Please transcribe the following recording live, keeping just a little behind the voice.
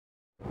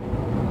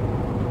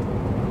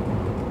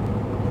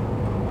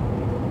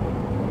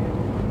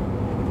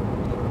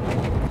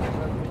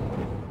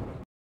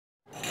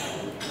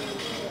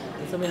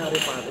may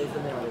Harry Potter.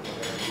 Ito may Harry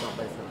Potter.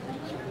 Bakit sa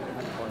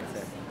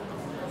concept.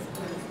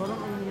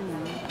 Parang ano yun,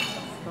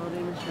 story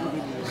ng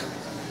chandelier.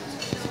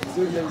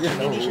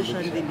 Hindi siya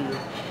chandelier.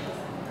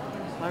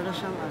 Parang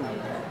siyang ano.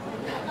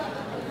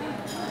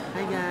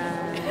 Hi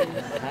guys!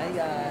 Hi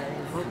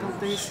guys! Welcome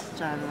to his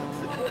channel.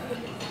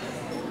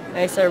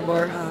 Hi Sir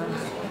Bor.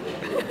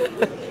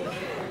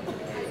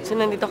 So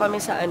nandito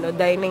kami sa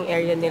dining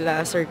area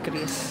nila Sir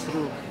Chris.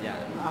 True. Yeah.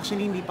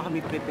 Actually hindi pa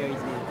kami prepared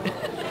din.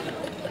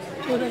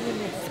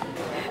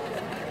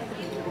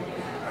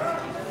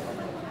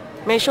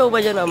 May show ba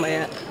dyan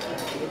mamaya?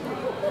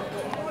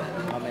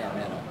 Mamaya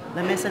meron.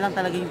 Lamesa lang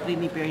talaga yung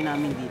prepare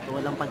namin dito.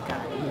 Walang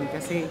pagkain.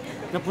 Kasi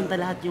napunta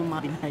lahat yung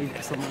mga pinahayod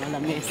ko sa mga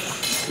lamesa.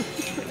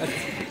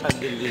 Ang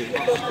dilim.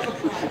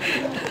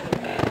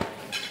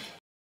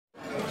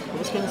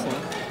 Tapos ka na sir?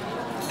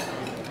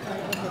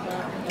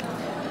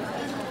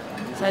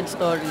 Sad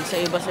story. Sa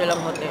iba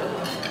silang hotel.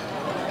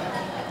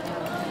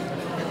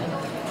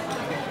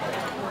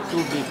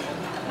 Subic.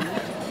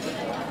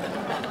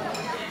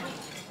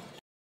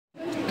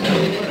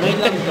 Ngayon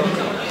lang to.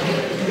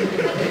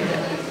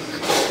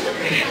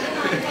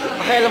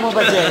 Pakialam mo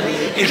ba,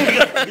 Jerry?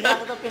 Hindi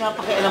ako ito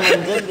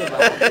pinapakialaman dyan, di ba?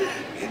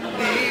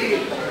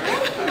 Hindi.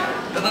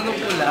 Tatanong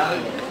ko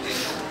lang.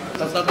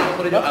 Tapos tatanong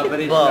ko rin yung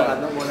average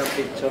na mo ng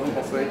picture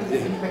mo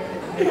pwede.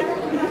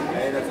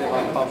 Ayun na si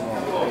Mapa mo.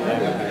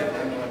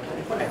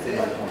 Ay si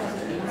Mapa mo.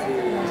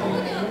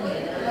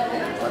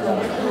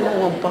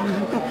 Mampam.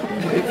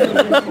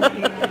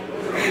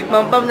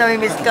 Mampam,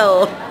 namimiss ka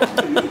oh.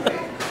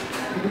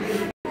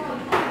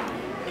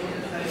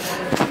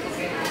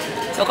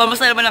 So,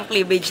 kamusta naman ang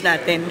cleavage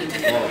natin?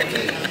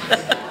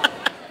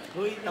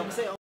 Uy,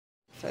 tapos eh.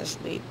 First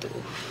day 2.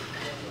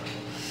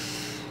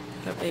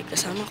 Kapag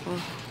kasama ko,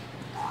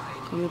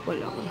 kami po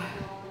lang.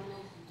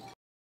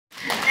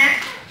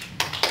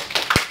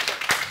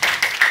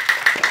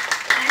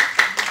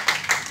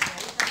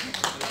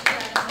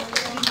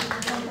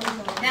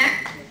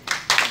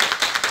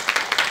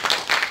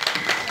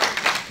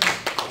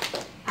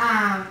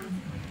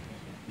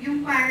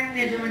 Yung parang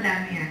medyo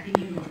madami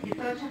tingin mo.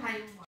 Ito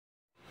tsaka yung...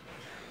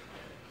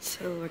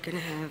 So we're gonna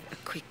have a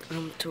quick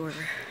room tour.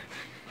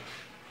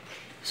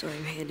 So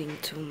I'm heading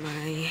to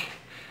my...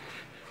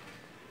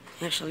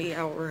 Actually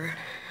our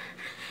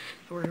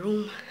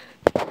room.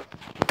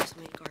 Because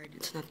my card,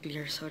 it's not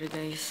clear. Sorry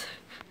guys.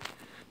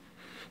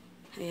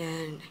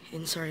 Ayan.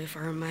 And sorry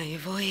for my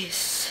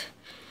voice.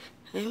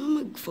 Ayaw mo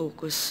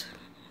mag-focus.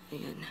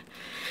 Ayan.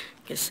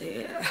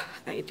 Kasi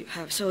I do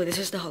have... So this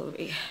is the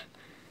hallway.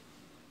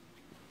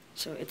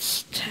 So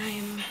it's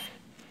time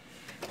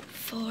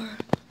for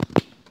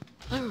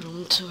a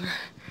room tour.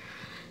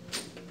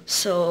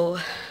 So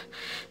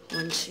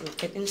once you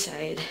get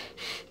inside,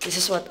 this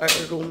is what our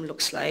room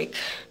looks like.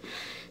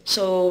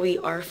 So we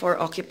are 4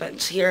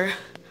 occupants here.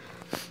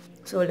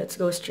 So let's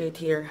go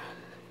straight here.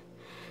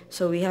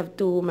 So we have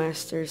 2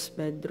 master's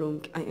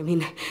bedroom, I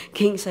mean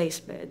king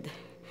size bed.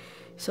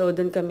 So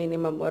dun kami ni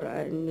Ma'am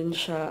Oran, dun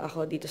siya,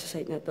 ako dito sa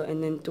side na to,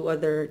 and then 2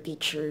 other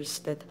teachers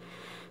that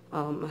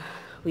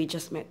we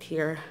just met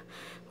here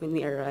when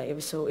we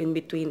arrived. So in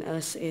between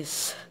us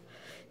is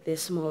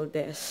this small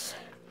desk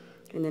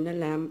and then a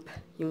lamp,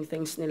 yung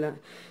things nila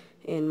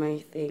and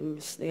my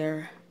things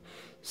there.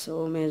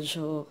 So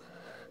medyo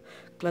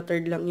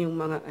cluttered lang yung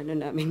mga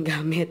namin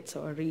gamit,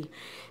 sorry.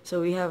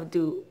 So we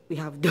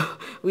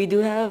do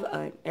have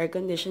an air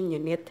conditioned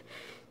unit.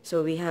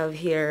 So we have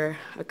here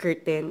a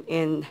curtain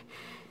and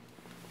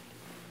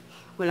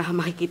wala kang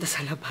makikita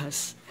sa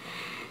labas.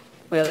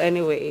 Well,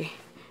 anyway,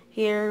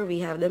 here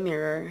we have the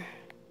mirror.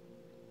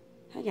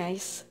 Hi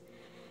guys.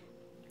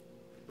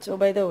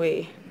 So by the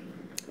way,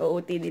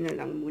 OOTD na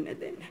lang muna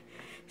din.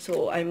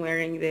 So I'm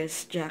wearing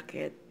this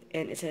jacket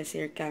and it says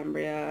here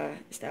Cambria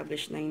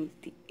established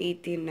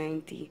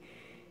 1869,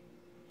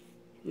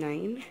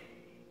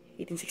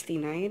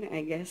 1869, I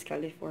guess,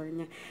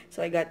 California.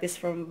 So I got this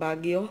from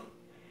Baguio.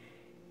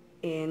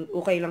 And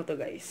okay lang to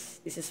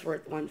guys. This is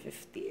worth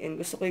 150. And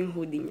gusto ko yung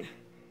hoodie niya.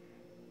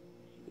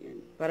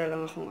 Yan. Para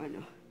lang akong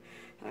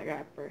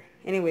rapper.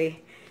 Anyway,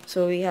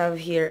 so we have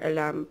here a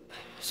lamp.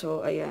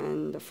 So,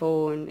 ayan, the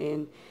phone,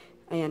 and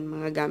ayan,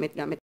 mga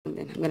gamit-gamit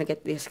din. I'm gonna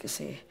get this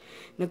kasi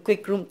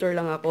nag-quick room tour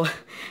lang ako.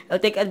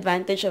 I'll take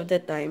advantage of the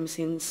time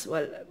since,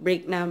 well,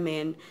 break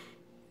namin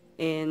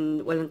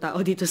and walang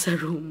tao dito sa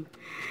room.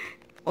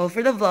 All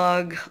for the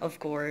vlog,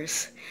 of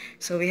course.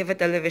 So, we have a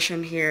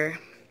television here.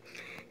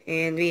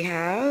 And we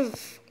have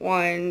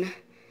 1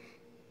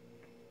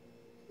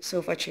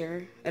 sofa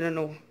chair. I don't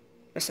know.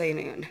 Basta yun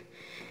na yun.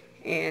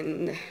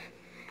 And,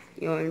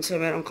 yun.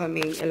 So, meron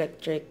kaming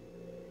electric.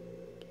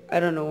 I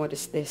don't know what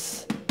is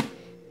this.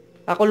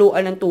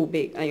 Pakuluan ng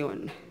tubig.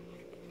 Ayun.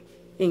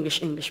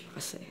 English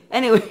pa kasi.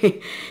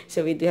 Anyway.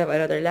 So, we do have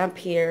another lamp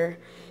here.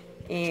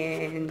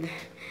 And,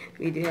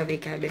 we do have a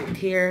cabinet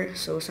here.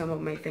 So, some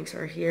of my things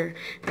are here.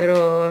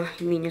 Pero,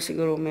 hindi nyo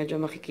siguro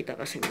medyo makikita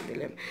kasi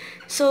madilim.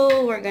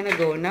 So, we're gonna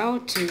go now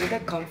to the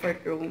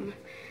comfort room.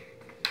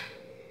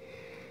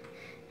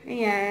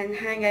 Ayan.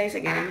 Hi guys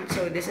again.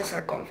 So, this is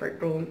our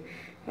comfort room.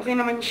 Okay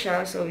naman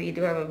siya. So we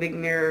do have a big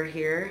mirror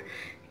here.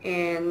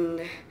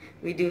 And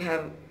we do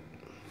have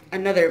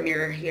another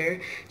mirror here.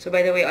 So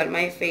by the way, on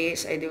my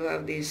face, I do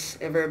have this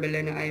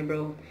Everbelena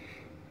eyebrow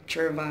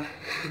curva.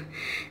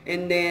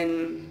 And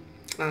then,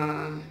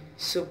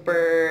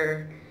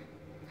 super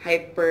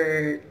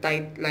hyper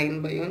tight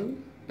line ba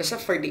yun? Basta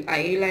for the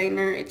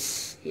eyeliner,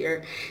 it's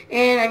here.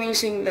 And I'm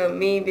using the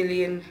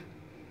Maybelline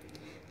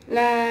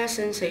La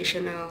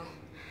Sensational.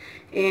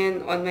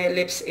 And on my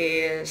lips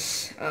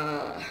is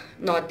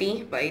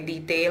Naughty by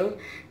Detail.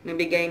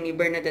 Nabigay ni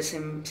Bernadette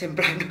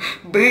Sembrano.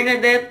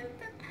 Bernadette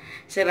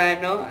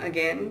Serrano,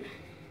 again.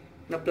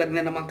 Na-plug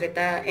na naman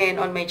kita. And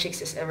on my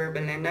cheeks is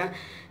Everbelena.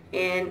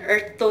 And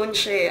earth tone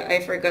siya. I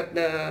forgot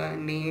the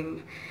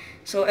name.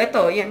 So,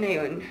 eto, yan na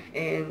yun.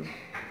 And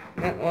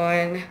that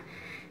one.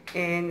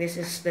 And this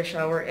is the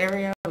shower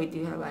area. We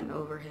do have an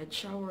overhead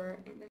shower.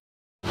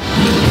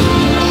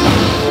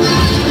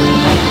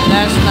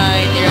 Last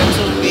night, here at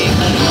Subic.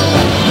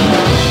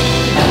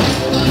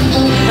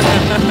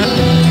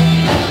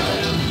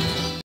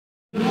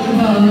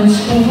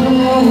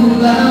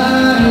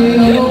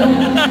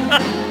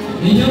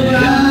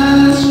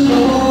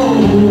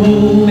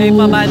 May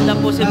pabanda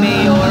po si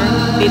Mayor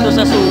dito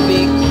sa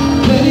Subic.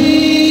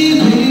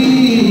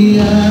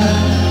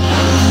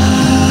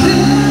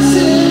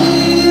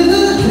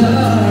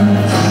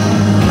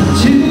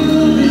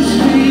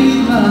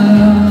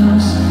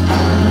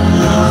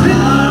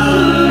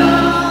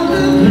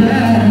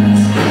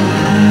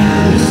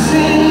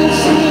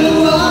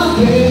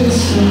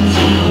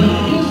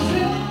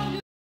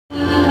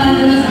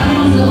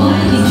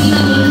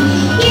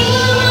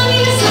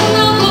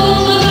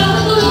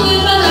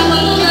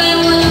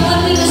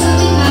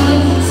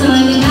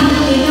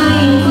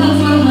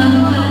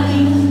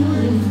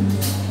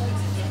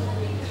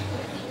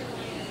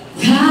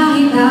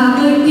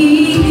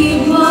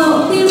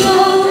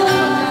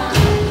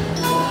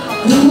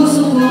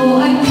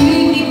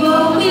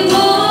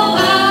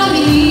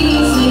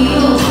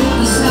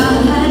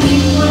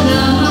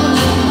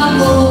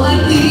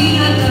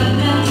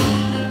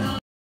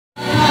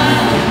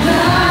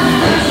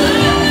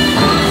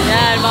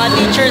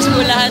 Teachers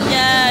ko lahat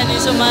yan,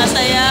 yung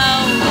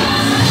sumasayaw.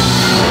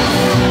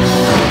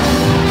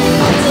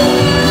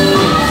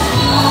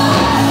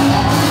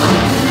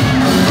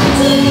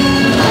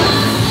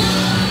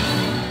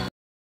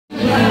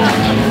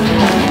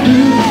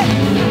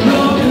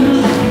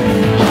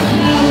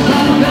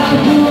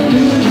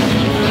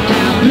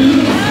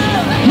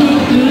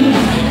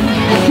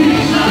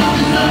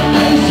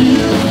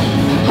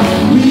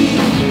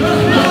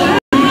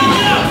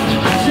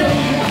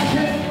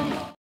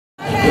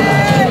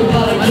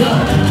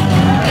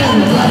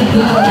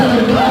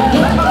 Everybody,